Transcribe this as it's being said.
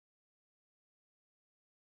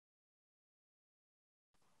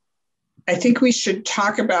I think we should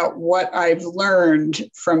talk about what I've learned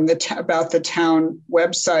from about the town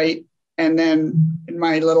website, and then in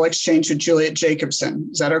my little exchange with Juliet Jacobson.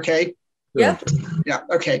 Is that okay? Yeah. Yeah.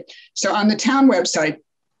 Okay. So on the town website,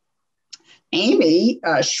 Amy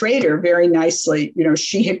Schrader very nicely,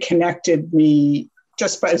 she had connected me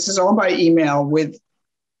this is all by email, with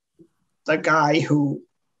the guy who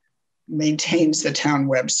maintains the town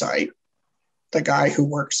website, the guy who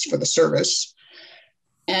works for the service.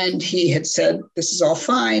 And he had said, this is all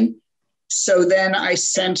fine. So then I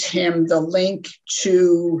sent him the link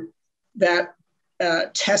to that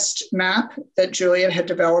test map that Juliet had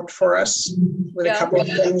developed for us with a couple of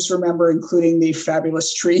things, remember, including the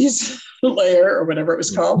fabulous trees layer or whatever it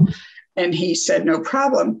was called. And he said, no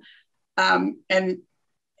problem. And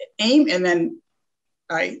then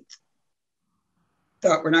I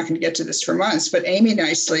thought, we're not going to get to this for months, but Amy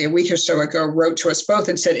nicely a week or so ago wrote to us both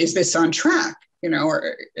and said, is this on track?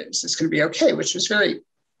 Or is this going to be okay? Which was very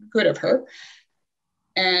good of her.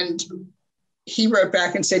 And he wrote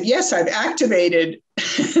back and said, yes, I've activated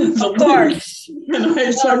the link. And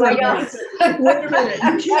I said, wait a minute,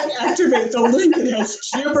 you can't activate the link. It has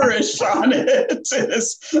gibberish on it.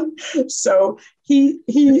 So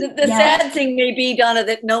the sad thing may be, Donna,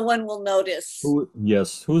 that no one will notice.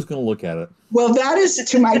 Who's going to look at it? Well, that is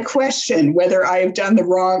to my question, whether I have done the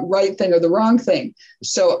right thing or the wrong thing.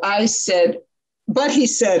 So I said, but he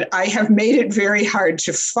said, I have made it very hard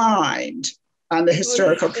to find on the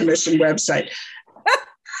Historical Commission website.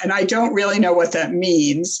 And I don't really know what that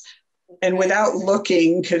means. And without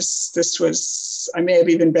looking, because I may have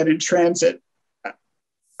even been in transit,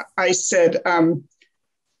 I said,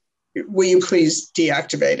 will you please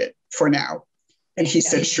deactivate it for now? And he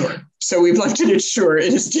said, sure. So we've left it at sure,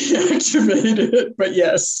 it is deactivated, but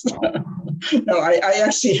yes. No, I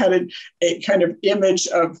actually had a kind of image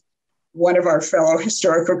of one of our fellow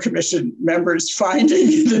Historical Commission members finding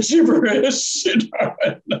the gibberish.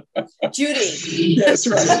 Judy. Yes,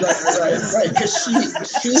 right.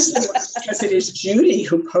 Because it is Judy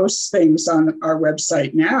who posts things on our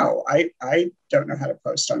website now. I don't know how to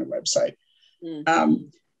post on a website. Mm-hmm.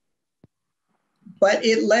 But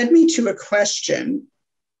it led me to a question,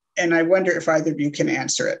 and I wonder if either of you can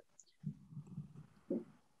answer it.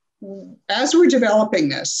 As we're developing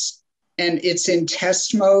this, and it's in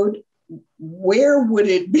test mode, where would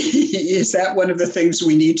it be? Is that one of the things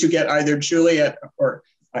we need to get either Juliet or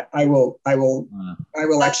I will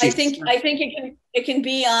actually. I think it can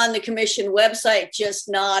be on the commission website, just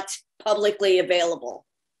not publicly available.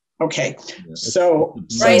 Okay, so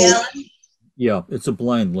right, Alan? Yeah, it's a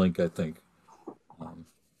blind link, I think.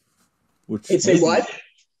 Which it's a what?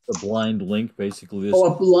 A blind link, basically. A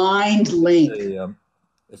blind link.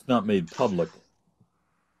 It's not made public.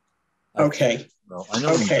 Okay. I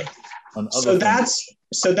know. Okay. So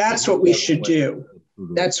that's what we should do.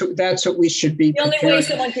 That's what we should be. The only way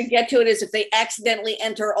someone could get to it is if they accidentally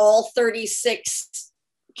enter all 36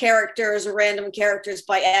 characters or random characters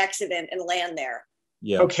by accident and land there.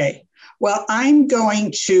 Yeah. Okay. Well, I'm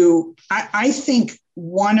going to. I think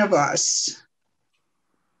one of us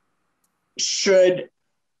should,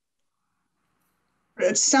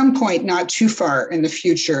 at some point, not too far in the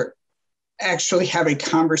future, actually have a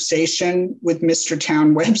conversation with Mr.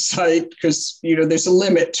 Town website, because there's a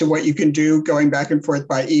limit to what you can do going back and forth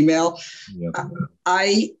by email. Yep.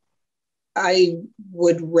 I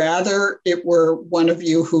would rather it were one of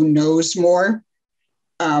you who knows more.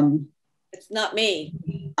 It's not me.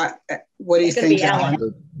 What do you think,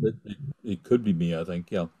 Alan? It could be me, I think.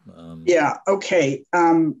 Yeah. Yeah. Okay.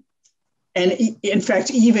 And in fact,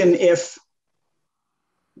 even if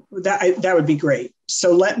that would be great.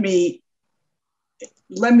 So let me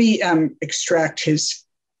extract his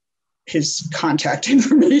contact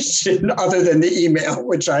information other than the email,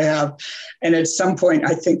 which I have. And at some point,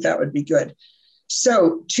 I think that would be good.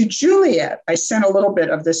 So to Juliet, I sent a little bit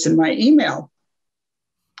of this in my email.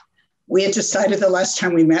 We had decided the last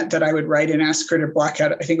time we met that I would write and ask her to block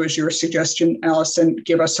out, I think it was your suggestion, Allison,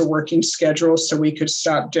 give us a working schedule so we could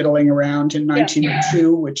stop diddling around in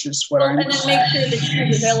 1902, which is what I'm. And then make sure that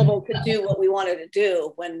she's available to do what we wanted to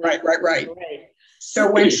do when. Right.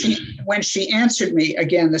 So when she answered me,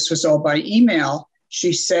 again, this was all by email,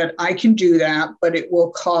 she said, I can do that, but it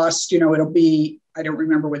will cost, it'll be, I don't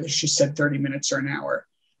remember whether she said 30 minutes or an hour.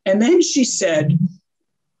 And then she said,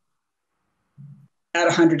 at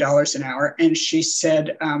 $100 an hour. And she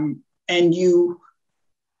said, I've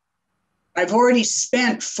already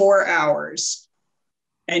spent 4 hours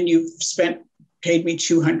and you've paid me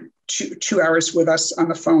 2 hours with us on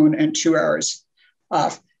the phone and 2 hours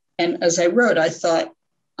off. And as I wrote, I thought,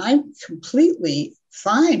 I'm completely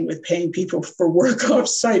fine with paying people for work off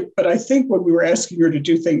site, but I think when we were asking her to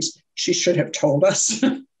do things, she should have told us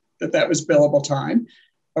that was billable time.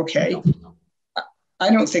 Okay. No. I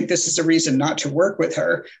don't think this is a reason not to work with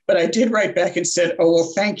her, but I did write back and said, oh,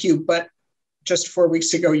 well, thank you. But just 4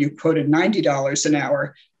 weeks ago, you quoted $90 an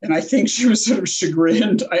hour. And I think she was sort of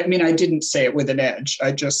chagrined. I mean, I didn't say it with an edge.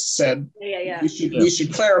 I just said, we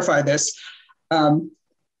should clarify this.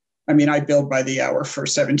 I mean, I billed by the hour for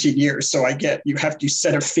 17 years, so I get you have to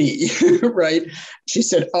set a fee, right? She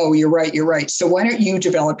said, oh, you're right. So why don't you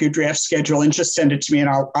develop your draft schedule and just send it to me, and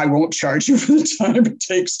I won't charge you for the time it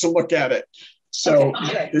takes to look at it. So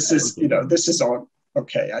this is all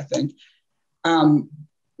okay, I think.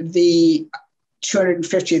 The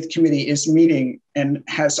 250th committee is meeting and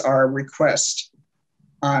has our request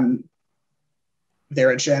on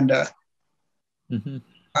their agenda. Mm-hmm.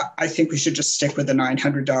 I think we should just stick with the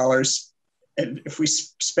 $900. And if we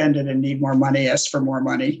spend it and need more money, ask for more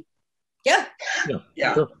money. Yeah.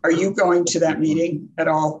 Sure. Are you going to that meeting at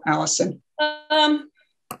all, Allison? I'm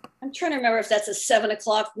trying to remember if that's a 7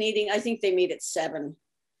 o'clock meeting. I think they meet at 7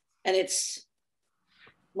 and it's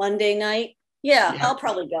Monday night. Yeah, I'll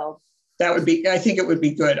probably go. I think it would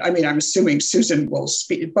be good. I mean, I'm assuming Susan will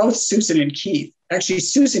speak, both Susan and Keith, actually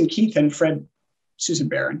Susan, Keith and Fred, Susan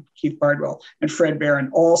Barron, Keith Bardwell, and Fred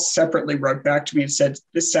Barron all separately wrote back to me and said,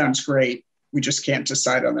 this sounds great. We just can't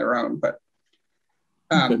decide on their own, but,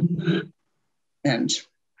 and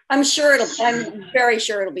I'm very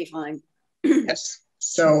sure it'll be fine. Yes.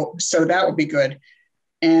 So that would be good.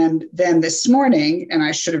 And then this morning, and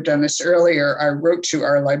I should have done this earlier, I wrote to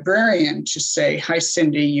our librarian to say, hi,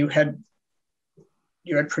 Cindy, you had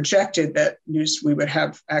projected that we would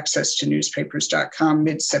have access to newspapers.com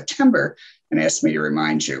mid-September and asked me to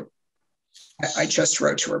remind you. I just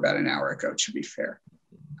wrote to her about an hour ago, to be fair.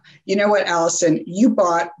 You know what, Allison, you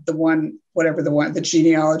bought the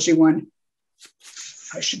genealogy one.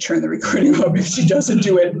 I should turn the recording off if she doesn't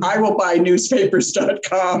do it. I will buy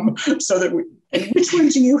newspapers.com so that and which one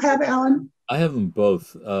do you have, Alan? I have them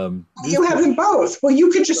both. You have them both. Well,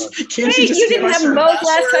 you could just, can't you just you didn't have them both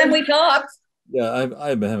last time we talked. Yeah,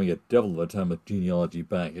 I've been having a devil of a time with Genealogy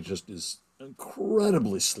Bank. It just is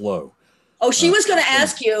incredibly slow. Oh, she was going to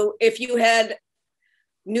ask you if you had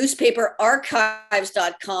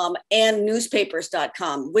newspaperarchives.com and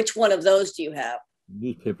newspapers.com. Which one of those do you have?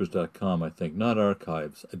 Newspapers.com, I think, not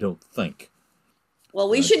archives, I don't think. Well,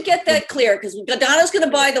 we should get that clear because Donna's going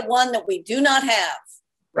to buy the one that we do not have.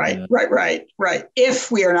 Right.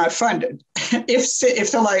 If we are not funded,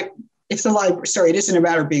 if the library, sorry, it isn't a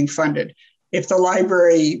matter of being funded. If the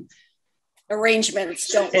library arrangements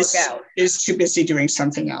don't work out, is too busy doing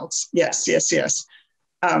something else. Yes. Because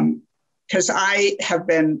I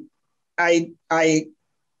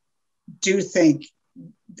do think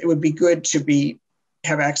it would be good to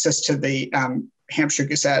have access to the Hampshire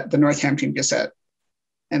Gazette, the Northampton Gazette,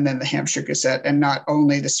 and then the Hampshire Gazette, and not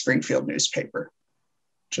only the Springfield newspaper.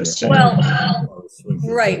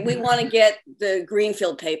 Right. We want to get the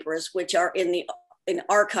Greenfield papers, which are in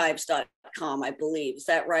archives.com, I believe. Is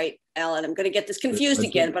that right, Alan? I'm going to get this confused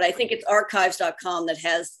again, but I think it's archives.com that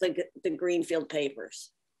has the Greenfield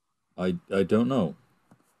papers. I don't know.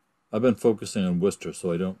 I've been focusing on Worcester,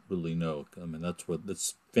 so I don't really know. I mean, that's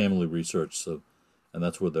family research, so, and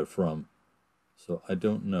that's where they're from. So I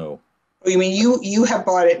don't know. You mean you have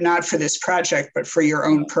bought it not for this project, but for your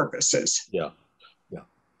own purposes? Yeah.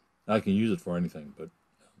 I can use it for anything, but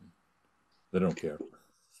they don't care.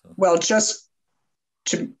 So. Well, just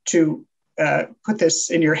to put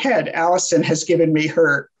this in your head, Allison has given me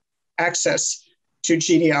her access to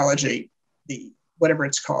genealogy, whatever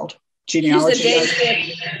it's called. Genealogy.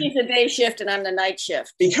 She's a day shift and I'm the night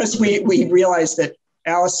shift. Because we realized that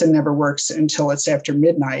Allison never works until it's after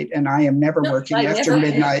midnight and I am never working after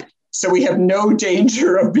midnight. So we have no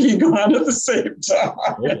danger of being on at the same time.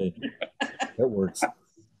 Really? That works.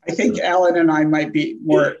 I think Alan and I might be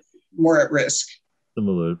more at risk.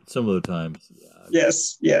 Similar times.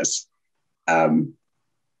 Yes.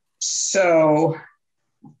 So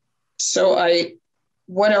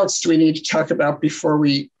what else do we need to talk about before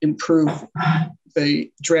we improve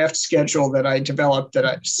the draft schedule that I developed that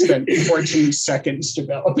I spent 14 seconds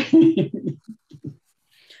developing?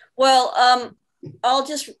 Well, I'll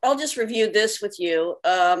just review this with you.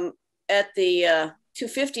 At the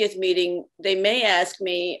 250th meeting, they may ask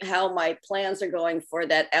me how my plans are going for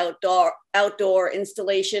that outdoor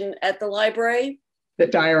installation at the library. The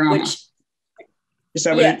diorama. Is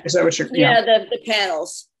that what you're? Yeah, the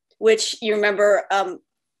panels. Which you remember, I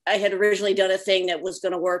had originally done a thing that was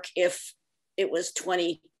going to work if it was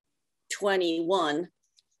 2021.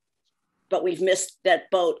 but we've missed that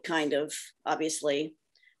boat kind of, obviously.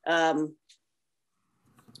 And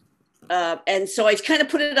so I kind of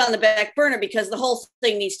put it on the back burner because the whole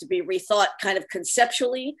thing needs to be rethought kind of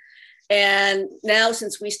conceptually. And now,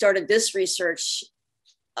 since we started this research,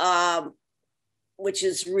 which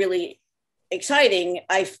is really exciting,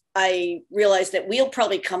 I realized that we'll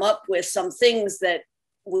probably come up with some things that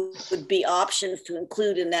would be options to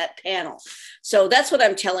include in that panel. So that's what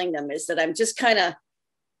I'm telling them, is that I'm just kind of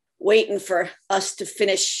waiting for us to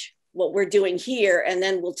finish what we're doing here, and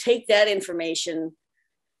then we'll take that information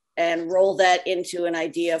and roll that into an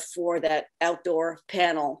idea for that outdoor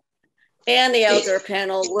panel. And the outdoor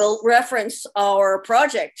panel will reference our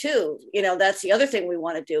project too. You know, that's the other thing we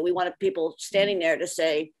want to do. We want people standing there to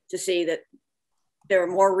see that there are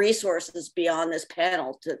more resources beyond this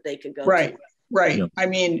panel that they could go to. Right. Yeah. I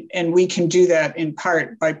mean, and we can do that in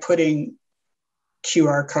part by putting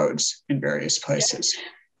QR codes in various places.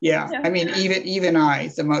 Yeah. I mean, even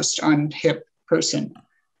I, the most unhip person,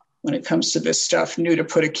 when it comes to this stuff, knew to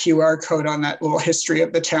put a QR code on that little history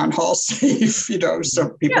of the town hall safe, you know,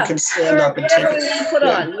 so people can stand up and take it. Put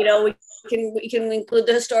on, you know, we can include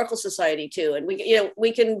the Historical Society too, and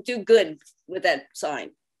we can do good with that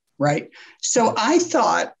sign. Right. So I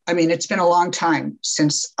thought, I mean, it's been a long time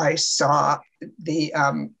since I saw the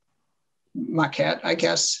maquette, I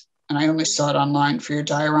guess, and I only saw it online for your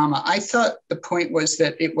diorama. I thought the point was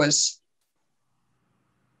that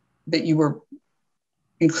that you were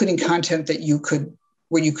including content that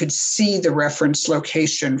where you could see the reference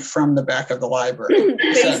location from the back of the library.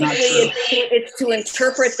 Basically, it's to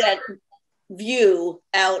interpret that view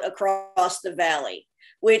out across the valley,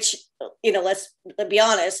 which, you know, let's be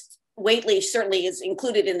honest, Whately certainly is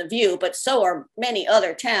included in the view, but so are many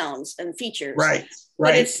other towns and features. Right.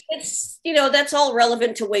 But it's you know, that's all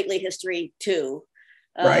relevant to Whately history too.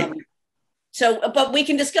 Right. So, but we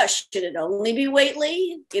can discuss, should it only be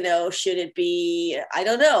Whately? You know, should it be, I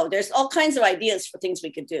don't know. There's all kinds of ideas for things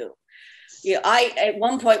we could do. You know, I, at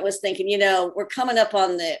one point was thinking, you know, we're coming up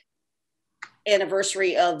on the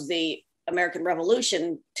anniversary of the American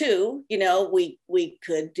Revolution too. You know, we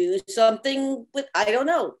could do something with, I don't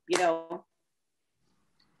know, you know.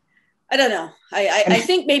 I don't know. I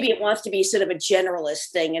think maybe it wants to be sort of a generalist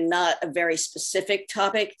thing and not a very specific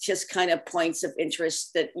topic, just kind of points of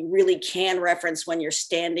interest that you really can reference when you're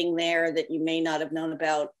standing there that you may not have known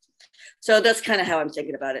about. So that's kind of how I'm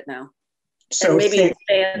thinking about it now. So and maybe it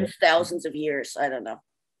spans thousands of years. I don't know.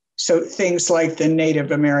 So things like the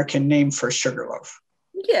Native American name for Sugarloaf.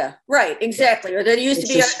 Yeah, right, exactly. Or there used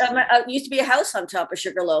to be a house on top of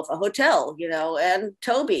Sugarloaf, a hotel, you know, and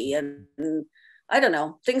Toby and I don't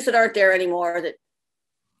know, things that aren't there anymore that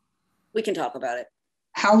we can talk about it.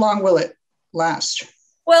 How long will it last?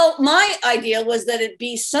 Well, my idea was that it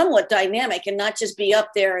be somewhat dynamic and not just be up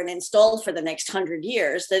there and installed for the next 100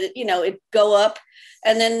 years, that it, you know, it go up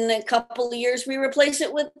and then a couple of years we replace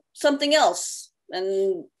it with something else.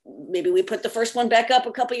 And maybe we put the first one back up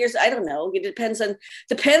a couple of years. I don't know. It depends on,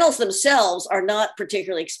 the panels themselves are not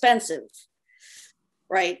particularly expensive,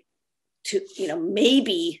 right? You know,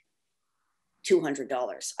 maybe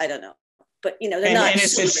 $200. I don't know, but you know, they're not. And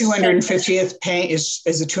is the 250th paying? Is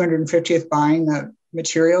the 250th buying the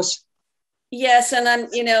materials? Yes, and I'm,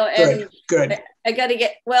 you know, and good. I got to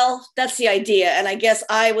get. Well, that's the idea, and I guess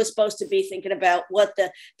I was supposed to be thinking about what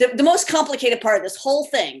the most complicated part of this whole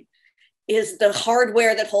thing is the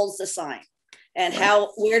hardware that holds the sign, and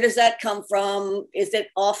where does that come from? Is it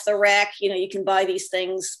off the rack? You know, you can buy these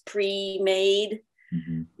things pre-made.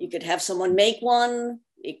 Mm-hmm. You could have someone make one.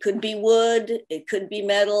 It could be wood, it could be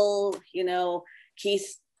metal, you know.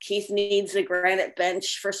 Keith needs a granite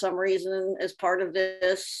bench for some reason as part of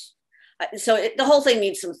this. So the whole thing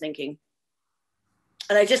needs some thinking.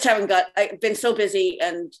 And I just I've been so busy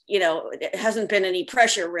and, you know, it hasn't been any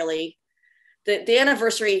pressure really. The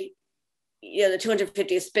anniversary, you know, the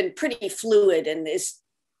 250 has been pretty fluid and is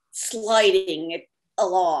sliding it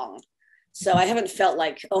along. So I haven't felt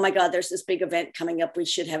like, oh my God, there's this big event coming up, we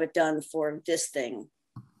should have it done for this thing.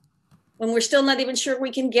 When we're still not even sure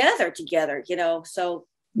we can gather together, you know, so.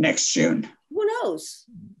 Next June. Who knows?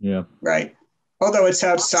 Yeah. Right. Although it's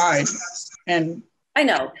outside and. I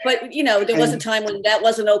know, but you know, there was a time when that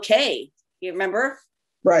wasn't okay. You remember?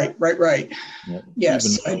 Right. Yeah,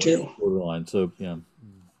 yes, I do. Borderline, so yeah.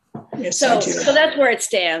 Yes, so, I do. So that's where it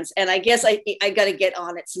stands. And I guess I got to get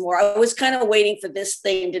on it some more. I was kind of waiting for this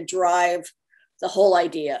thing to drive the whole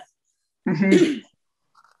idea.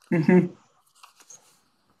 Mm-hmm. Mm-hmm.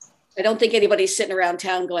 I don't think anybody's sitting around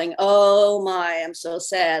town going, oh my, I'm so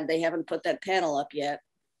sad they haven't put that panel up yet.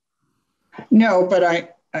 No, but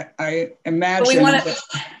I imagine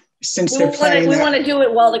since they're planning we want to do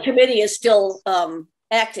it while the committee is still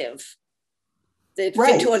active. The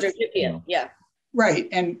Right. 250th, yeah. Right,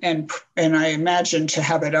 and I imagine to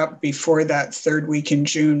have it up before that third week in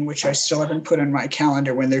June, which I still haven't put on my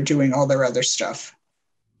calendar when they're doing all their other stuff.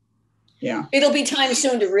 Yeah. It'll be time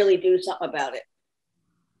soon to really do something about it.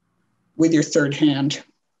 With your third hand.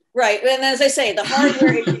 Right, and as I say, the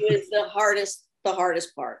hardware issue is the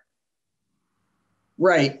hardest part.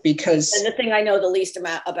 Right, because... And the thing I know the least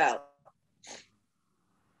amount about.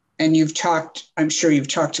 And I'm sure you've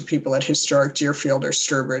talked to people at Historic Deerfield or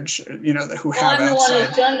Sturbridge, who have I'm the outside. one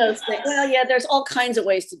who's done those things. Well, yeah, there's all kinds of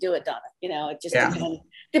ways to do it, Donna. It just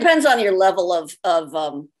depends on your level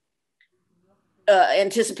of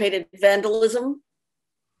anticipated vandalism.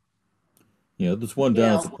 Yeah, there's one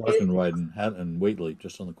down at the park and ride in Whately,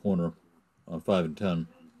 just on the corner on 5 and 10.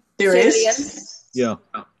 There is? Yeah,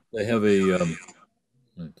 they have a.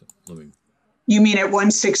 You mean at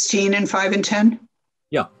 116 and 5 and 10?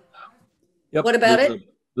 Yeah. Yep. What about it?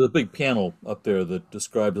 There's a big panel up there that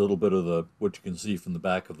describes a little bit of what you can see from the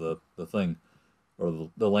back of the thing,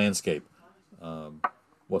 or the landscape.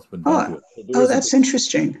 What's been done to it. So that's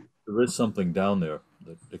interesting. There is something down there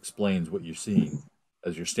that explains what you're seeing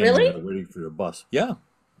as you're standing there waiting for your bus. Yeah.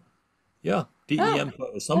 Yeah. DEM.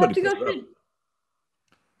 Somebody put it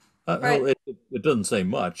up. Right. It doesn't say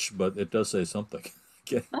much, but it does say something.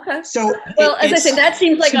 Okay. So, as I said, that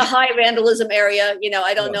seems like a high vandalism area.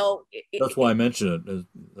 I don't know. That's why I mentioned it.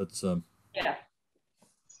 That's yeah.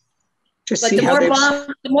 But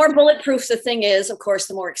the more bulletproof the thing is, of course,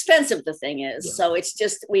 the more expensive the thing is. Yeah. So it's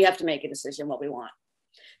just, we have to make a decision what we want.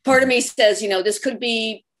 Part of me says, this could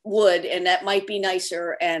be wood, and that might be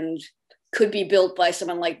nicer, and could be built by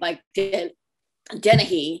someone like Mike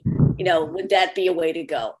Dennehy. Would that be a way to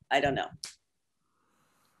go? I don't know.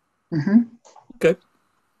 Mm-hmm. Okay.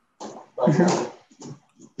 Mm-hmm.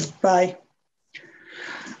 Bye.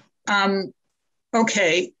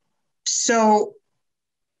 Okay. So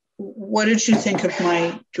what did you think of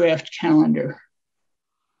my draft calendar?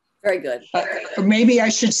 Very good. Or maybe I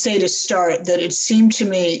should say to start that it seemed to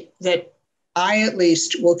me that I at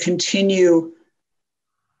least will continue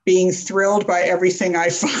being thrilled by everything I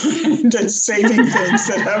find and saving things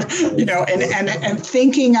that have, and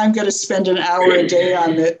thinking I'm going to spend an hour a day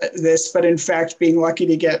on this, but in fact being lucky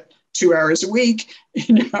to get 2 hours a week,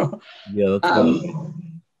 Yeah,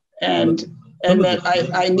 that's and that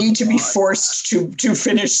I need to be forced to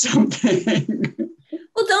finish something.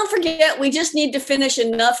 Well, don't forget, we just need to finish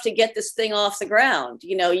enough to get this thing off the ground.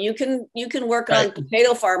 You can work on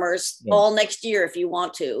potato farmers all next year if you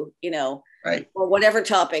want to, right, or whatever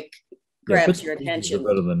topic grabs your attention.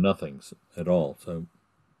 Better than nothing at all. So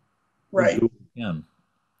right, do what we can.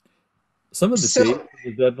 Some of the dates of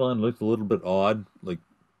the deadline looked a little bit odd. Like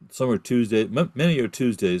some are Tuesdays, many are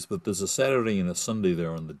Tuesdays, but there's a Saturday and a Sunday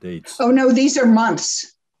there on the dates. Oh no, these are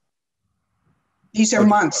months. These are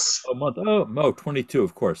months. A month. Oh, 22,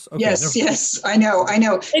 of course. Okay, yes, I know.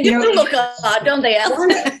 They do look odd, don't they,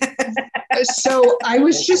 Alan? So I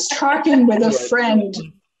was just talking with a friend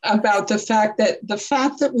about the fact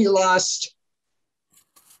that we lost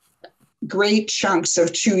great chunks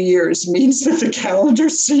of 2 years means that the calendar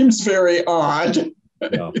seems very odd.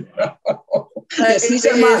 Yeah. Yes, these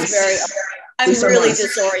are months. I'm really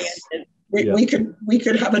disoriented. We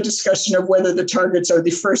could have a discussion of whether the targets are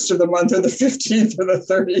the 1st of the month or the 15th or the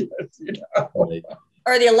 30th, Right.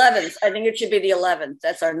 Or the 11th. I think it should be the 11th.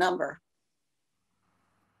 That's our number.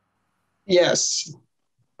 Yes.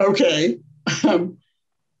 Okay.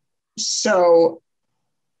 So,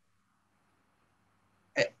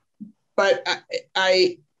 but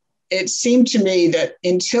it seemed to me that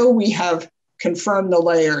until we have confirmed the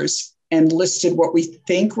layers and listed what we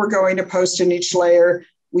think we're going to post in each layer,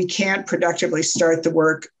 we can't productively start the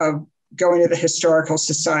work of going to the Historical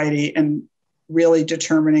Society and really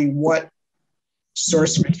determining what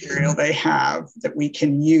source material they have that we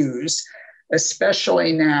can use,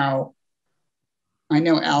 especially now. I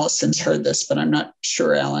know Allison's heard this, but I'm not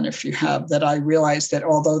sure, Alan, if you have, that I realize that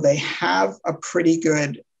although they have a pretty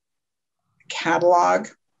good catalog,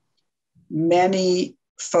 many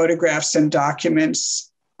photographs and documents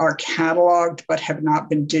are cataloged but have not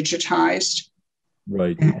been digitized.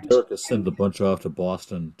 Right. Derica sent a bunch off to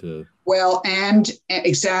Boston to. Well, and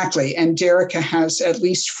exactly. And Derica has at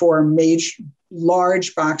least 4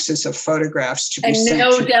 large boxes of photographs to be sent. And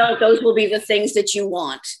no doubt those will be the things that you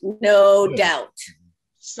want. No doubt.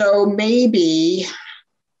 So maybe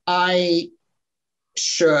I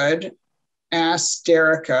should ask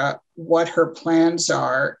Derica what her plans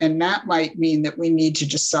are. And that might mean that we need to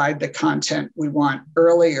decide the content we want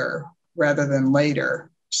earlier rather than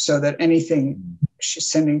later, so that anything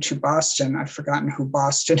she's sending to Boston. I've forgotten who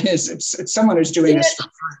Boston is. It's someone who's doing this for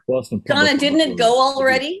free. Boston Donna, didn't it go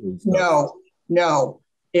already? No.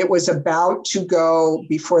 It was about to go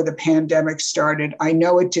before the pandemic started. I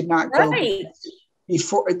know it did not go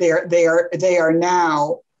before. They are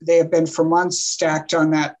now. They have been for months stacked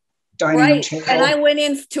on that dining room table. And I went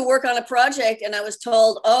in to work on a project, and I was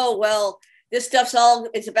told, "Oh well, this stuff's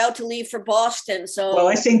it's about to leave for Boston." So, well,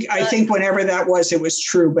 I think whenever that was, it was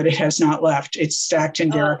true, but it has not left. It's stacked in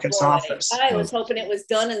Derica's office. I was hoping it was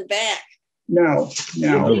done and back. No.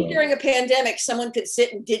 During a pandemic, someone could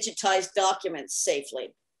sit and digitize documents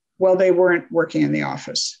safely. Well, they weren't working in the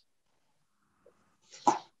office.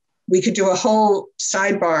 We could do a whole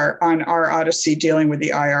sidebar on our odyssey dealing with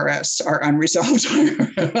the IRS, our unresolved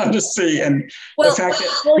odyssey, and the fact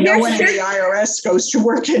that no one in the IRS goes to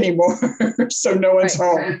work anymore, so no one's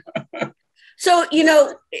home. So,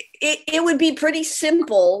 it would be pretty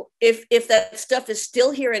simple if that stuff is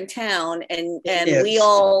still here in town and we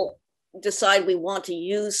all decide we want to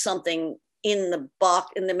use something in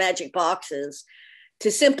the magic boxes, to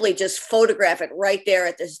simply just photograph it right there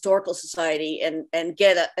at the Historical Society and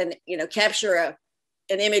get capture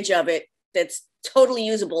an image of it that's totally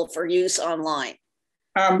usable for use online.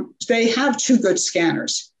 They have 2 good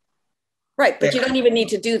scanners. Right, but you don't even need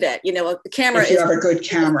to do that. A camera if you have a good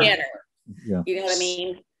camera. Scanner. Yeah. You know what I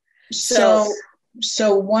mean? So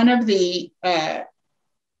one of the,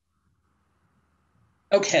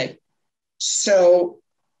 okay. So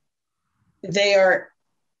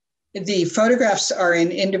the photographs are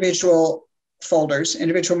in individual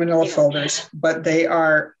manila folders, but they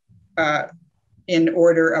are in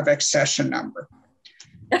order of accession number.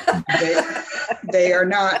 They are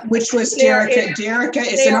not, which was Derica. Derica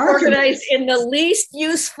is an archivist. Organized in the least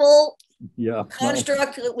useful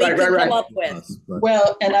construct that we could come up with.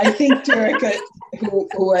 Well, and I think Derica,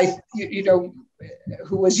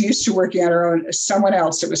 who was used to working on her own, someone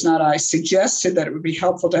else, it was not I, suggested that it would be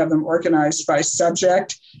helpful to have them organized by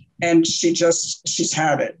subject. And she's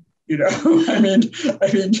had it, I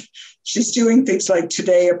mean, she's doing things like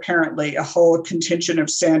today, apparently a whole contingent of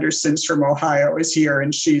Sandersons from Ohio is here,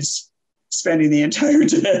 and she's spending the entire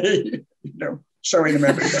day, showing them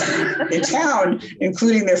everything in town,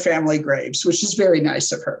 including their family graves, which is very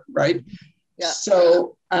nice of her, right? Yeah.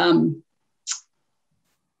 So how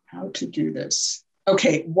to do this?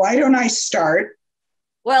 Okay, why don't I start?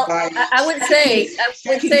 Well, I would say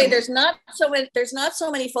there's not so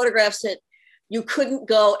many photographs that you couldn't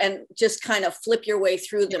go and just kind of flip your way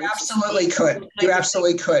through them. You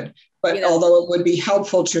absolutely could. But although it would be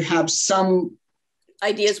helpful to have some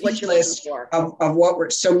ideas what you're looking for of what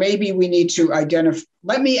we're, so maybe we need to identify.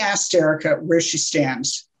 Let me ask Derica where she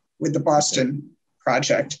stands with the Boston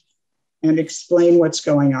project and explain what's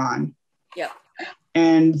going on. Yeah.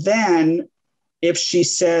 And then if she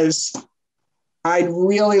says, I'd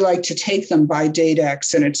really like to take them by date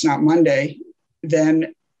X and it's not Monday,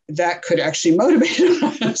 then that could actually motivate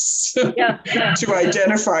us to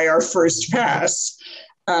identify our first pass.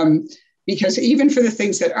 Because even for the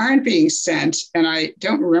things that aren't being sent, and I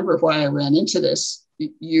don't remember why I ran into this,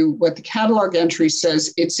 what the catalog entry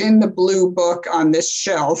says, it's in the blue book on this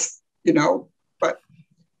shelf,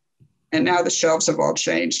 and now the shelves have all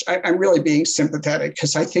changed. I'm really being sympathetic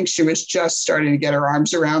because I think she was just starting to get her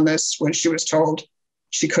arms around this when she was told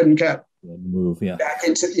she couldn't get back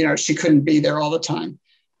into, she couldn't be there all the time.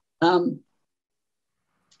 And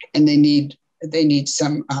they need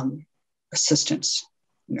some assistance,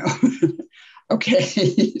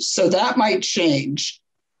 Okay, so that might change.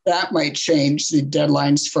 That might change the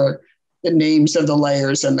deadlines for the names of the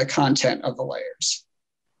layers and the content of the layers.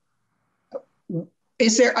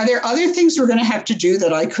 Are there other things we're going to have to do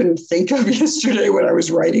that I couldn't think of yesterday when I was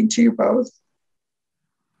writing to you both?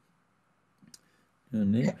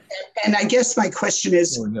 And I guess my question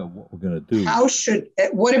is, what we're going to do.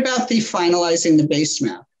 What about the finalizing the base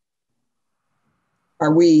map?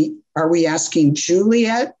 Are we asking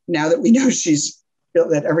Juliet, now that we know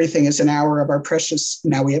that everything is an hour of our precious,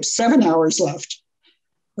 now we have 7 hours left,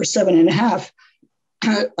 or 7.5,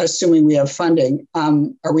 assuming we have funding.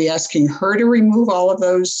 Are we asking her to remove all of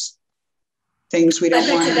those things we don't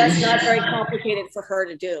want? That's not very complicated for her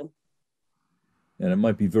to do. And it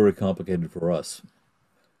might be very complicated for us.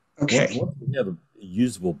 Okay. Once we have a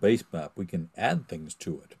usable base map, we can add things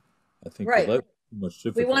to it. I think right. Much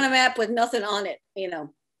we want a map with nothing on it,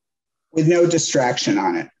 With no distraction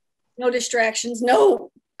on it. No distractions,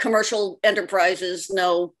 no commercial enterprises,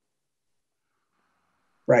 no.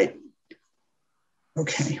 Right.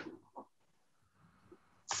 Okay.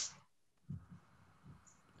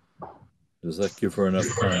 Does that give her enough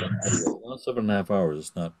time? Well, 7.5 hours,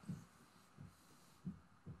 it's not.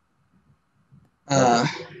 Uh,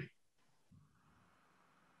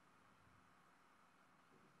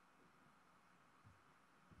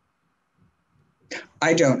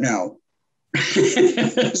 I don't know.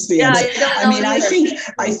 Is the answer. I don't know. I mean,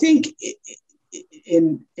 I think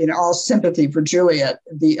in all sympathy for Juliet,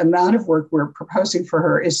 the amount of work we're proposing for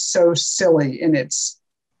her is so silly in its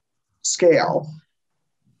scale.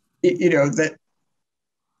 You know that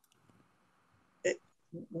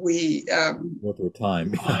we worth our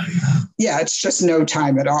time. yeah, it's just no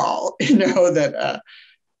time at all. You know that.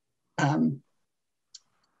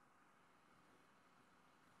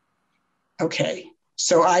 Okay,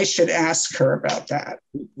 so I should ask her about that.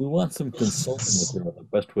 We want some consulting with her on the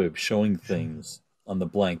best way of showing things on the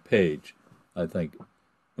blank page, I think.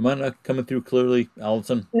 Am I not coming through clearly,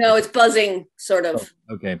 Allison? No, it's buzzing, sort of.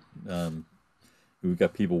 Oh, okay. We've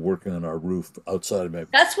got people working on our roof outside of my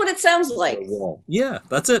That's what it sounds like. wall. Yeah,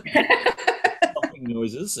 that's it.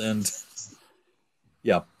 Noises and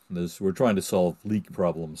yeah, we're trying to solve leak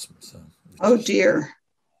problems. So. Oh dear.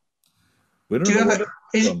 We don't know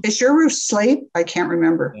is your roof slate? I can't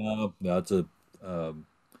remember. No, it's a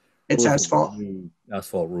it's asphalt.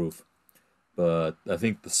 Asphalt roof, but I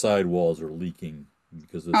think the side walls are leaking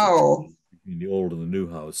because it's between the old and the new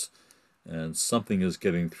house, and something is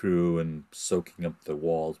getting through and soaking up the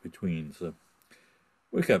walls between. So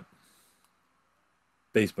we've got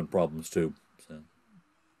basement problems too. So.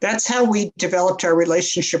 That's how we developed our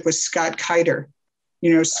relationship with Scott Kiter.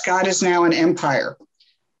 You know, Scott is now an empire.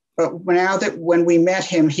 But now that when we met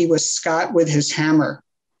him, he was Scott with his hammer.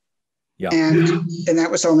 Yeah. And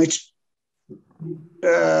that was only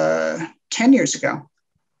 10 years ago.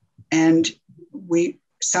 And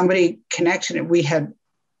somebody connected it. We had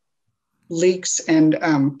leaks and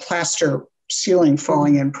plaster ceiling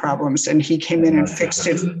falling in problems. And he came in and fixed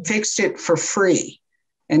it for free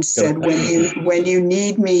and said, when you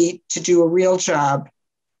need me to do a real job,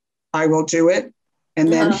 I will do it.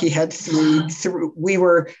 And then he had we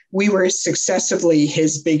were successively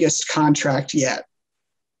his biggest contract yet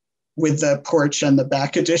with the porch and the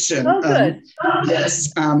back addition. Oh, good.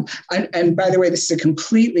 Yes. And by the way, this is a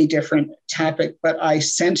completely different topic, but I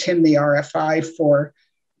sent him the RFI for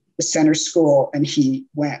the center school and he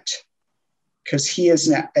went because he is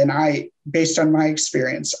now, and based on my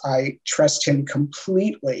experience, I trust him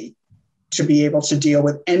completely to be able to deal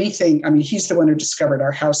with anything. I mean, he's the one who discovered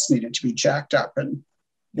our house needed to be jacked up and,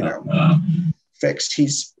 fixed.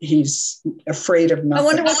 He's afraid of nothing. I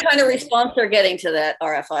wonder what kind of response they're getting to that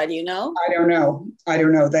RFI. Do you know? I don't know.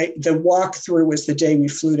 The walkthrough was the day we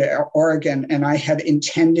flew to Oregon, and I had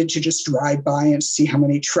intended to just drive by and see how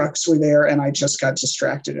many trucks were there, and I just got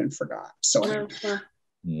distracted and forgot. So don't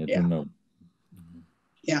know.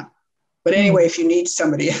 Yeah. But anyway, if you need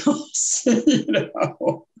somebody else,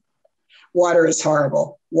 water is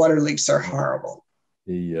horrible. Water leaks are horrible.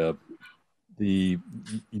 You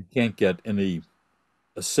can't get any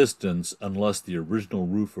assistance unless the original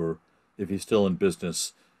roofer, if he's still in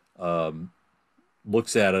business,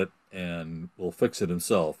 looks at it and will fix it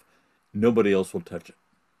himself. Nobody else will touch it.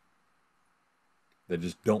 They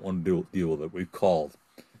just don't want to deal with it. We've called,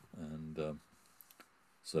 and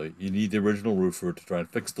so you need the original roofer to try and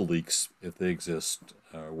fix the leaks if they exist,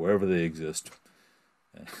 wherever they exist,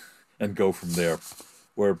 and go from there.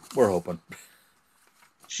 We're hoping.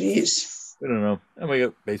 Jeez. I don't know. And we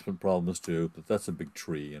got basement problems too, but that's a big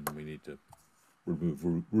tree, and we need to remove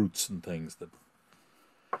roots and things that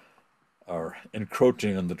are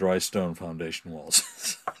encroaching on the dry stone foundation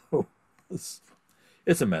walls. So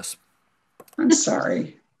it's a mess. I'm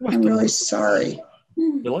sorry. I'm really sorry.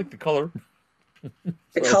 You like the color?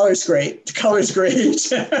 The color's great. The color's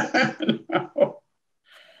great. No.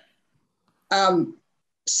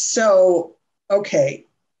 So, okay.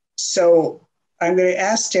 So I'm going to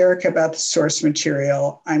ask Derek about the source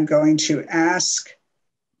material. I'm going to ask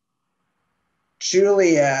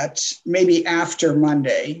Juliet maybe after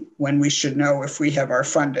Monday when we should know if we have our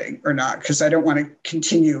funding or not, because I don't want to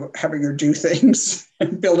continue having her do things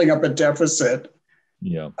and building up a deficit.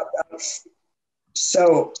 Yeah.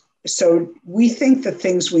 So we think the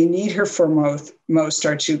things we need her for most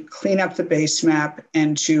are to clean up the base map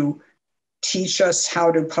and to teach us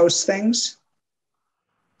how to post things.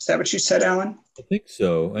 Is that what you said, Alan? I think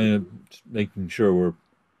so. And making sure we're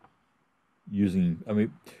using, I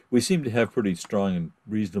mean, we seem to have pretty strong and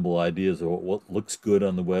reasonable ideas of what looks good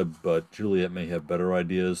on the web, but Juliet may have better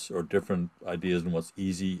ideas or different ideas on what's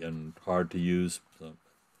easy and hard to use. So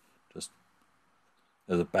just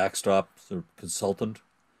as a backstop sort of consultant.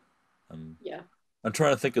 Yeah. I'm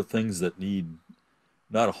trying to think of things that need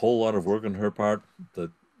not a whole lot of work on her part,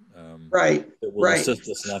 that will assist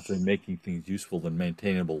us in actually making things useful and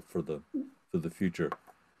maintainable for the for the future.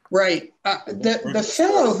 Right. The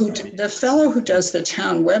fellow who does the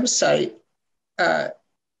town website, I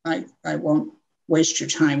won't waste your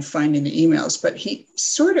time finding the emails, but he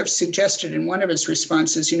sort of suggested in one of his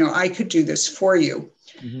responses, I could do this for you.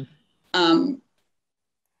 Mm-hmm.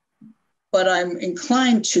 But I'm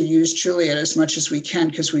inclined to use Juliet as much as we can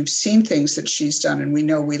because we've seen things that she's done and we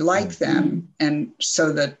know we like them. And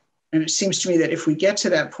it seems to me that if we get to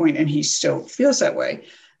that point and he still feels that way,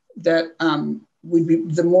 that we'd be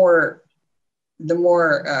the more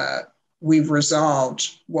we've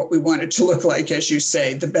resolved what we want it to look like, as you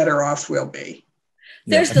say, the better off we'll be.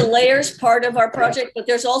 There's the layers part of our project, but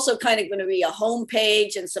there's also kind of going to be a home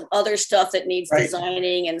page and some other stuff that needs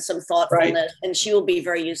designing and some thoughtfulness. And she will be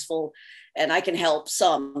very useful, and I can help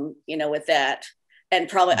some, with that. And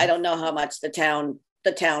probably, I don't know how much the town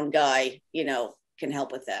guy, can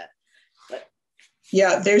help with that. But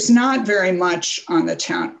yeah, there's not very much on the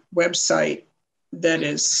town website that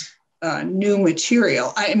is new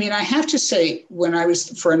material. I mean, I have to say, when I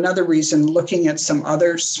was, for another reason, looking at some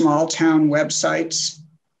other small town websites,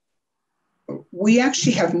 we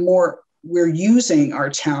actually have more, we're using our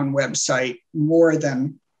town website more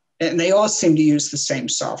than, and they all seem to use the same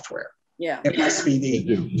software. Yeah. It must be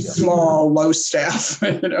the small, low staff,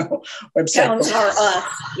 website. Towns are us.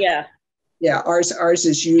 Yeah. Yeah. Ours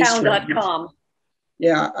is used. Town.com.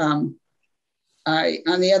 Yeah. On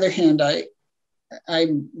the other hand, I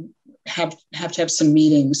have to have some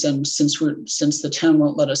meetings, and since the town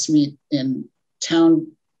won't let us meet in town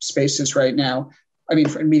spaces right now, I mean,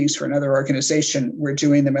 for meetings for another organization, we're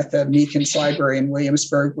doing them at the Meekins Library in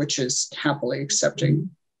Williamsburg, which is happily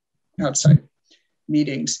accepting outside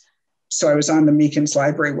meetings. So I was on the Meekins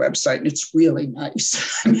Library website, and it's really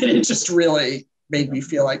nice. I mean, it just really made me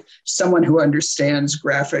feel like someone who understands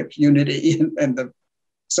graphic unity and the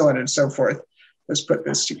so on and so forth has put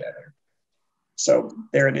this together. So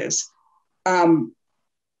there it is.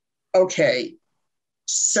 Okay,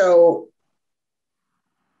 so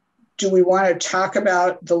do we want to talk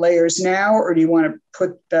about the layers now, or do you want to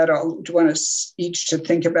put that all, do you want us each to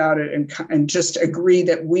think about it and just agree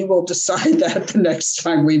that we will decide that the next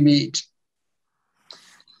time we meet?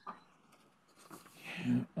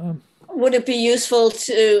 Would it be useful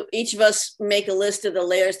to each of us make a list of the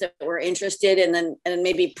layers that we're interested in, and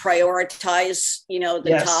maybe prioritize,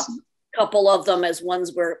 the top couple of them as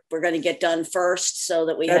ones we're going to get done first, so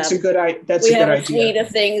that we have a good idea. Suite of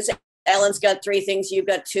things. Ellen's got 3 things, you've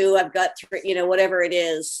got 2, I've got 3, whatever it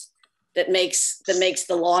is that makes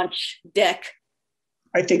the launch deck.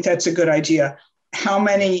 I think that's a good idea.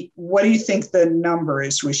 What do you think the number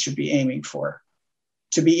is we should be aiming for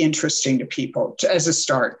to be interesting to people as a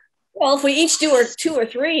start? Well, if we each do 2 or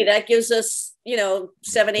 3, that gives us,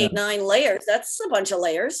 7, 8, 9 layers. That's a bunch of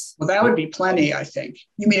layers. Well, that would be plenty, I think.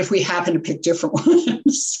 You mean if we happen to pick different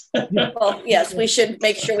ones? Well, yes, we should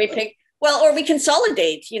make sure we pick. Well, or we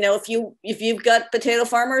consolidate, if you've got potato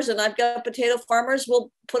farmers and I've got potato farmers,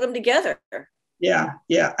 we'll put them together. Yeah.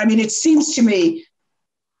 I mean, it seems to me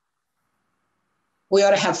we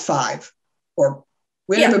ought to have 5, or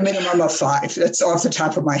we have a minimum of 5. That's off the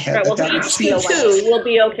top of my head. Right, well, that would feel 2 will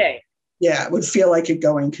be okay. Yeah, it would feel like a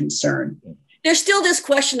going concern. There's still this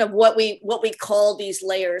question of what we call these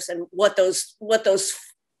layers and what those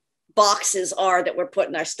boxes are that we're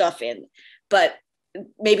putting our stuff in, but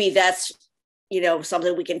maybe that's,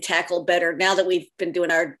 something we can tackle better now that we've been doing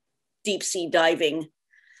our deep sea diving,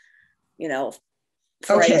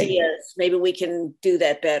 for ideas. Maybe we can do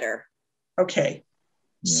that better. Okay.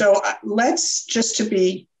 So let's just to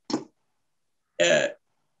be.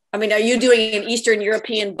 Are you doing an Eastern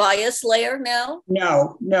European bias layer now?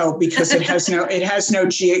 No, because it has no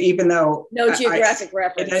even though no geographic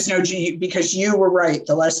reference. It has no because you were right.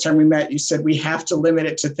 The last time we met, you said we have to limit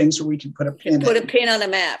it to things where we can put a pin. Put a pin on a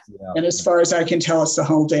map. Yeah. And as far as I can tell, it's the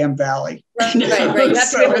whole damn valley. Right. You have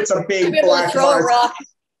so it's a big black rock.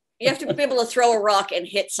 You have to be able to throw a rock and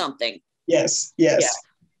hit something. Yes. Yeah.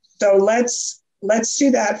 So let's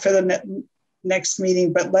do that for the next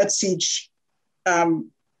meeting. But let's each.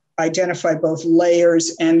 Identify both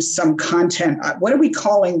layers and some content. What are we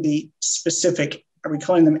calling the specific? Are we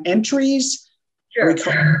calling them entries? Sure.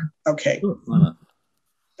 Okay. Sure.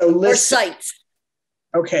 Or sites.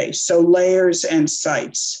 Okay, so layers and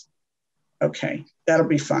sites. Okay, that'll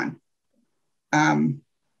be fun. All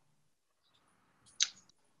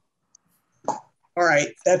right,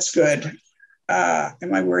 that's good.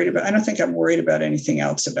 Am I worried about? I don't think I'm worried about anything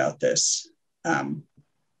else about this.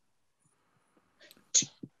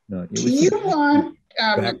 No, do you want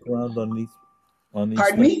background on these? Pardon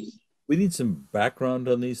things? Me? We need some background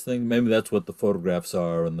on these things. Maybe that's what the photographs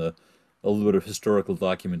are and the a little bit of historical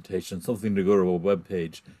documentation, something to go to a web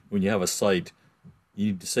page. When you have a site, you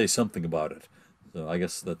need to say something about it. So I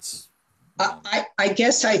guess that's. I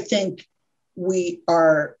guess I think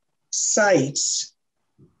our sites,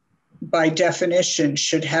 by definition,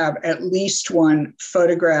 should have at least one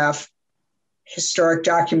photograph, historic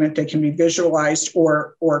document that can be visualized,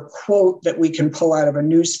 or quote that we can pull out of a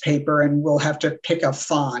newspaper, and we'll have to pick a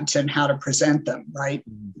font and how to present them, right?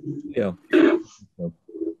 Yeah.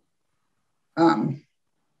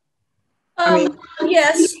 I mean,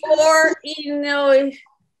 yes, or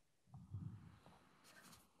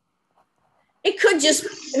it could just,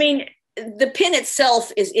 the pin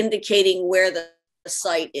itself is indicating where the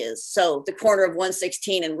site is. So the corner of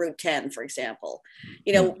 116 and Route 10, for example.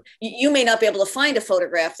 You may not be able to find a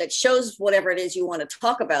photograph that shows whatever it is you want to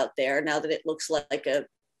talk about there, now that it looks like a,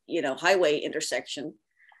 highway intersection.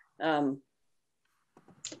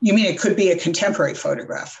 You mean it could be a contemporary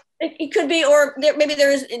photograph? It could be, or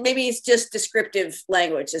maybe it's just descriptive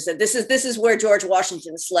language. Is that this is where George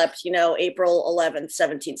Washington slept, April 11th,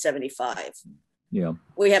 1775. Yeah.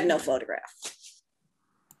 We have no photograph.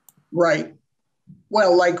 Right.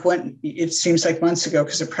 Well, like when it seems like months ago,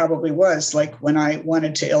 because it probably was, like when I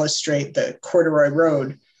wanted to illustrate the Corduroy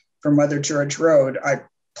Road for Mother George Road, I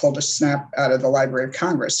pulled a snap out of the Library of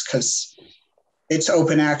Congress because it's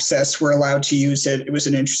open access. We're allowed to use it. It was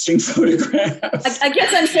an interesting photograph. I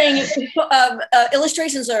guess I'm saying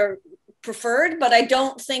illustrations are preferred, but I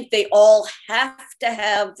don't think they all have to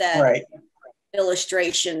have that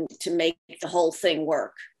illustration to make the whole thing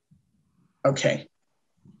work. Okay.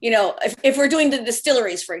 If we're doing the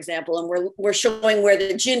distilleries, for example, and we're showing where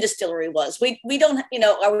the gin distillery was, we don't,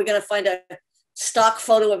 are we going to find a stock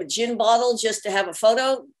photo of a gin bottle just to have a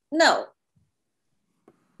photo? No.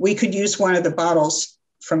 We could use one of the bottles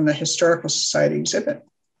from the Historical Society exhibit.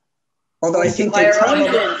 Although I think we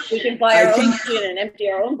can buy our own gin and empty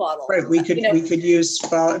our own bottle. Right, we could use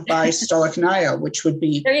buy Stolichnaya, which would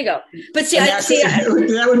be there. You go. But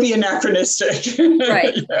that would be anachronistic,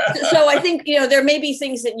 right? Yeah. So I think there may be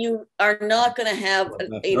things that you are not going to have.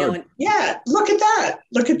 Yeah, look at that.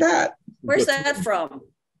 Look at that. Where's that from?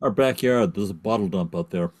 Our backyard. There's a bottle dump out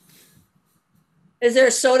there. Is there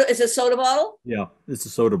a soda? Is it a soda bottle? Yeah, it's a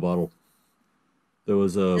soda bottle. There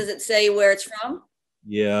was a. Does it say where it's from?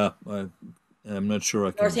 Yeah, I'm not sure.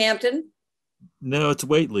 I can. Northampton? No, it's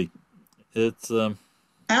Whately. It's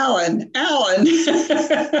Alan, Alan,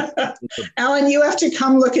 you have to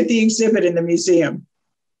come look at the exhibit in the museum.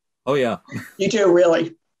 Oh yeah, you do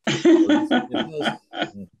really.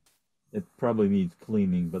 It probably needs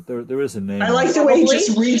cleaning, but there is a name. I like the way he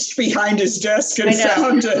just reached behind his desk and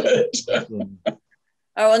found it.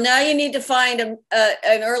 Oh well, now you need to find an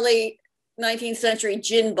early 19th century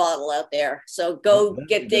gin bottle out there. So go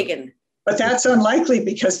get digging. But that's unlikely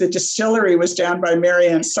because the distillery was down by Mary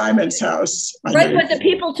Ann Simon's house. Right, but the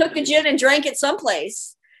people took the gin and drank it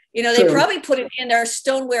someplace. They probably put it in their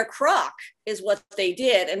stoneware crock is what they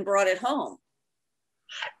did and brought it home.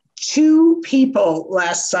 2 people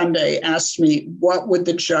last Sunday asked me what would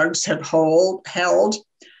the jugs have held.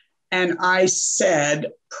 And I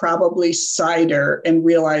said probably cider and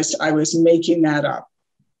realized I was making that up.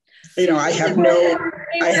 I have no.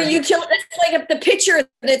 It's like the pitcher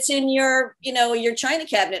that's in your, your china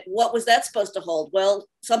cabinet. What was that supposed to hold? Well,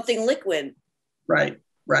 something liquid. Right.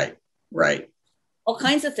 All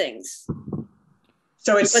kinds of things.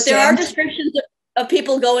 So but there are descriptions of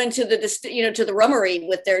people going to the, to the rummery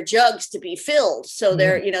with their jugs to be filled. So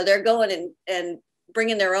they're, they're going and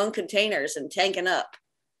bringing their own containers and tanking up.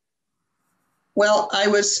 Well, I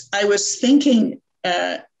was thinking.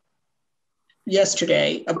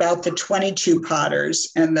 Yesterday about the 22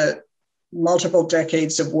 potters and the multiple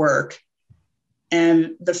decades of work,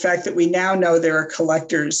 and the fact that we now know there are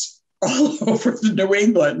collectors all over New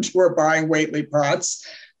England who are buying Whately pots,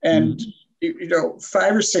 and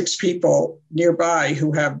 5 or 6 people nearby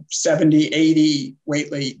who have 70, 80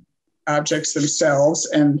 Whately objects themselves.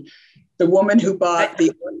 And the woman who bought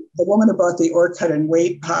the Orcutt and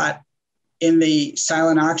Waite pot in the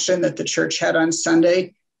silent auction that the church had on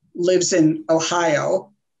Sunday lives in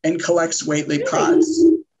Ohio and collects Whately pots.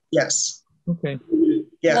 Yes. Okay.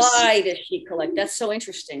 Yes. Why does she collect? That's so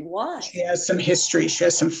interesting. Why? She has some history. She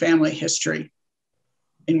has some family history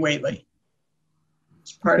in Whately.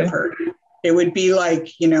 It's part of her. It would be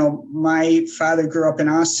like, my father grew up in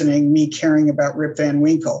Ossining, me caring about Rip Van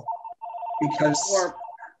Winkle or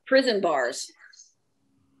prison bars.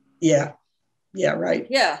 Yeah. Yeah, right.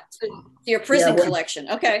 Yeah. So your prison collection.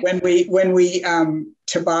 Okay. When we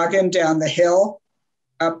toboggan down the hill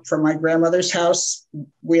up from my grandmother's house,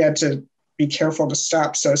 we had to be careful to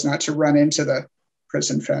stop so as not to run into the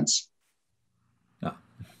prison fence.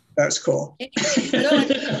 That was cool.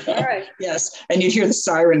 All right. Yes, and you'd hear the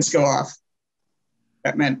sirens go off.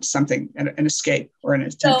 That meant something, an escape or an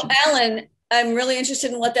attention. So, Alan, I'm really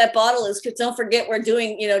interested in what that bottle is, because don't forget we're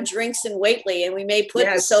doing, drinks in Whately, and we may put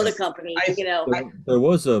the soda company, There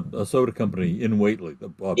was a soda company in Whately.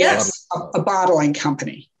 Yes, a bottling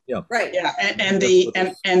company. Yeah. Right. Yeah, and the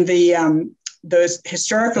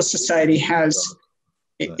Historical Society has,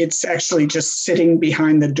 it's actually just sitting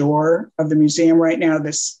behind the door of the museum right now,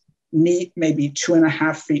 this neat, maybe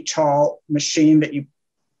 2.5 feet tall machine that you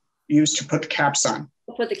use to put the caps on.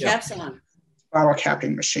 We'll put the caps on. Bottle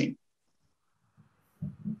capping machine,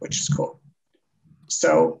 which is cool.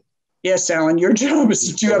 So, yes, Alan, your job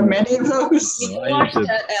is, do you have many of those? Watch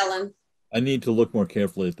that, Alan. I need to look more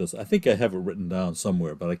carefully at this. I think I have it written down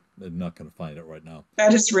somewhere, but I'm not going to find it right now.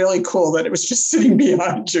 That is really cool that it was just sitting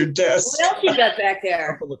behind your desk. What else you got back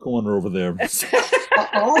there? Up in the corner over there.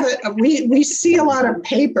 We see a lot of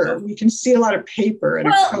paper. We can see a lot of paper. And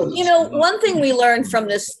one thing we learned from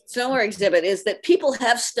this stoneware exhibit is that people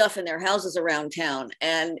have stuff in their houses around town,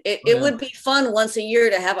 and it would be fun once a year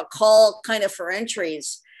to have a call kind of for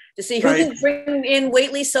entries to see who can bring in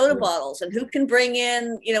Whately soda bottles and who can bring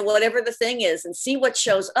in, whatever the thing is, and see what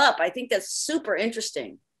shows up. I think that's super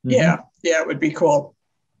interesting. Yeah, it would be cool.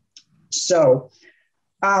 So,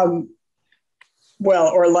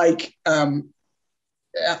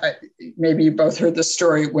 maybe you both heard the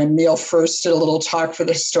story when Neil first did a little talk for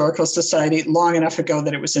the Historical Society long enough ago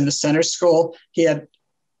that it was in the center school. He had,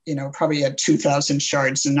 probably had 2,000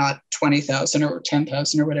 shards and not 20,000 or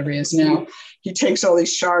 10,000 or whatever he is now. He takes all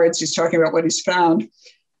these shards. He's talking about what he's found.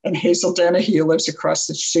 And Hazel Dennehy, who lives across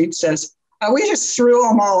the street, says, we just threw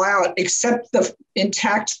them all out except the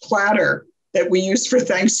intact platter that we use for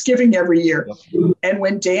Thanksgiving every year. Yep. And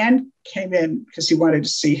when Dan came in, because he wanted to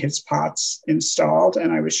see his pots installed,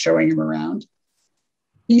 and I was showing him around,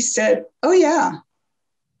 he said, oh, yeah,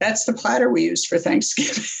 that's the platter we used for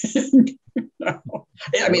Thanksgiving. No.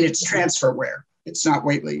 I mean, it's transferware. It's not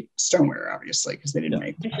Whately stoneware, obviously, because they didn't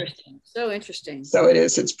make that. Interesting. So interesting. So it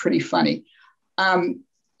is. It's pretty funny.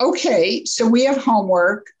 Okay, so we have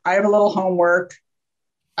homework. I have a little homework.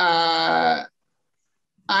 I'm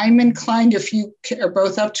inclined, if you are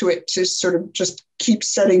both up to it, to sort of just keep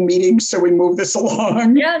setting meetings so we move this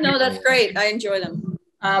along. Yeah, no, that's great. I enjoy them.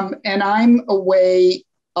 And I'm away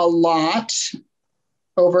a lot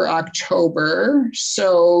over October.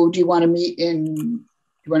 So do you want to meet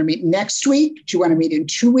next week? Do you want to meet in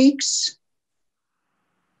 2 weeks?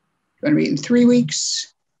 Do you want to meet in 3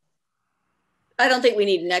 weeks? I don't think we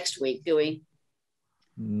need next week, do we?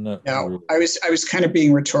 No, I was kind of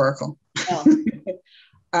being rhetorical. Oh.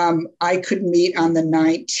 I could meet on the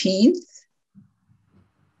 19th.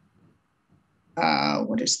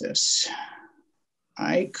 What is this?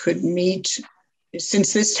 I could meet,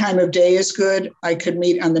 since this time of day is good, I could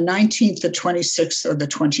meet on the 19th, the 26th, or the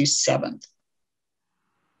 27th.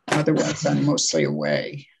 Otherwise, I'm mostly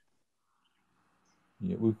away.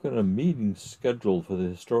 Yeah, we've got a meeting scheduled for the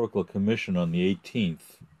Historical Commission on the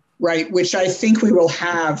 18th. Right, which I think we will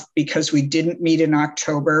have because we didn't meet in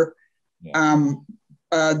October. Yeah.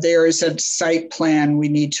 There is a site plan we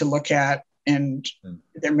need to look at, and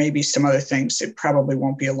there may be some other things. It probably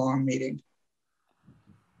won't be a long meeting.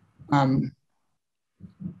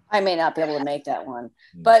 I may not be able to make that one,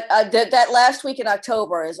 but that last week in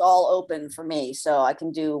October is all open for me, so I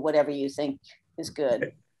can do whatever you think is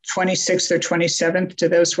good. 26th or 27th, do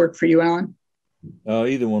those work for you, Alan?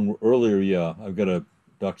 Either one. Earlier, yeah. I've got a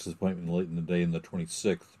doctor's appointment late in the day in the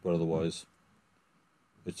 26th, but otherwise,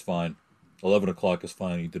 it's fine. 11 o'clock is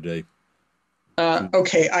fine either day.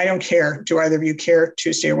 Okay, I don't care. Do either of you care,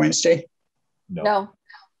 Tuesday or Wednesday? No.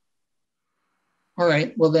 All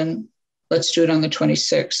right, well then, let's do it on the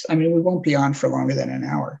 26th. I mean, we won't be on for longer than an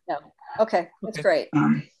hour. No. Okay, that's great.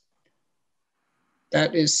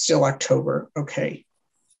 That is still October. Okay.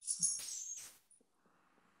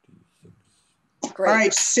 Great. All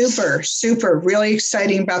right, super. Really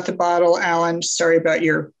exciting about the bottle, Alan. Sorry about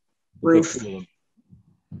your roof.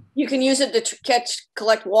 You can use it to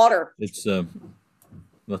collect water. It's I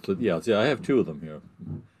have 2 of them here,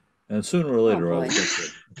 and sooner or later I'll get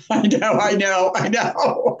it. I know.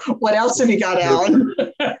 What else have you got, Alan?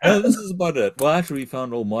 This is about it. Well, actually, we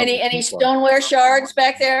found old models. Any stoneware shards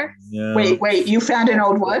back there? Yeah. Wait. You found an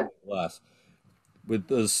old what? Glass. With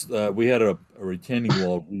this, we had a retaining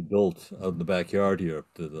wall rebuilt out in the backyard here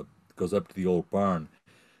goes up to the old barn,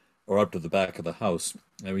 or up to the back of the house,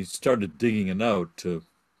 and we started digging it out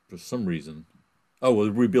for some reason. Oh,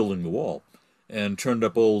 we're rebuilding the wall, and turned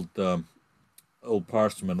up old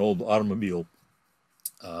parts from an old automobile.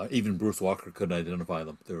 Even Bruce Walker couldn't identify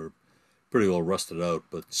them. They were pretty well rusted out,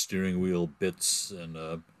 but steering wheel bits and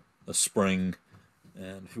a spring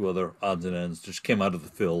and a few other odds and ends just came out of the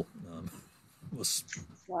fill. It was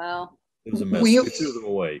Wow. it was a mess. We, We threw them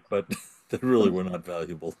away, but they really were not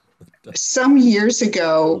valuable. some years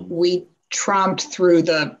ago, we tromped through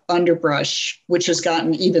the underbrush, which has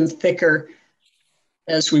gotten even thicker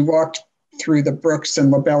as we walked through the Brooks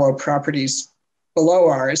and Lobello properties below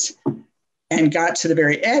ours, and got to the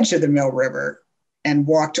very edge of the Mill River and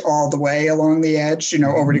walked all the way along the edge,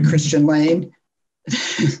 over to Christian Lane.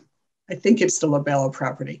 I think it's the Lobello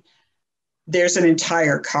property. There's an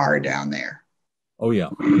entire car down there. Oh yeah.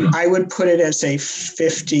 I would put it as a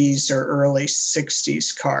 50s or early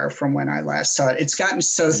 60s car from when I last saw it. It's gotten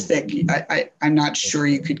so thick, I'm not sure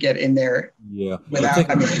you could get in there Yeah. without,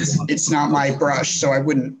 it's not my brush, so I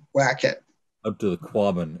wouldn't whack it. Up to the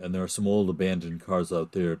Quabbin, and there are some old abandoned cars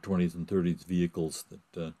out there, 20s and 30s vehicles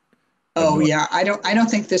that. Oh yeah, I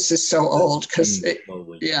don't think this is so old because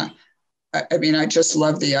yeah. I just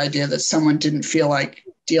love the idea that someone didn't feel like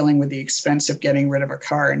dealing with the expense of getting rid of a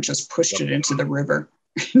car and just pushed it into the river.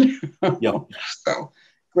 Yep. So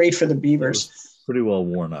great for the beavers. Pretty well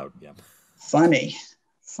worn out. Yeah. Funny.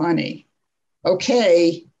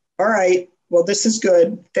 Okay. All right. Well, this is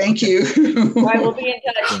good. Thank you. All right, we'll be in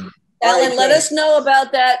touch. Alan, let us know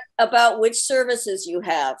about which services you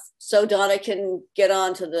have, so Donna can get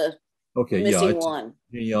on to the missing one.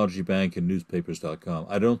 Genealogy Bank and newspapers.com.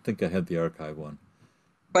 I don't think I had the archive one.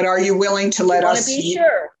 But are you willing to let us be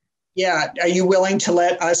sure? Yeah. Are you willing to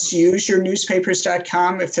let us use your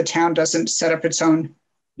newspapers.com if the town doesn't set up its own?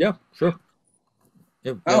 Yeah, sure.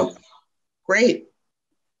 Yeah, oh, great.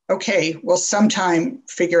 Okay. Well, sometime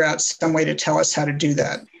figure out some way to tell us how to do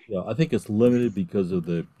that. Yeah, I think it's limited because of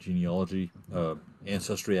the genealogy,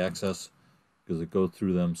 ancestry access, because it goes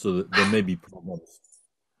through them. So that there may be problems,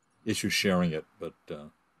 issues sharing it, but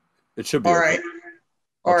it should be all okay. Right.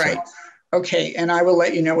 All right. Okay. And I will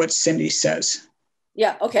let you know what Cindy says.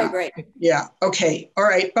 Yeah. Okay, great. Yeah. Okay. All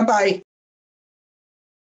right. Bye-bye.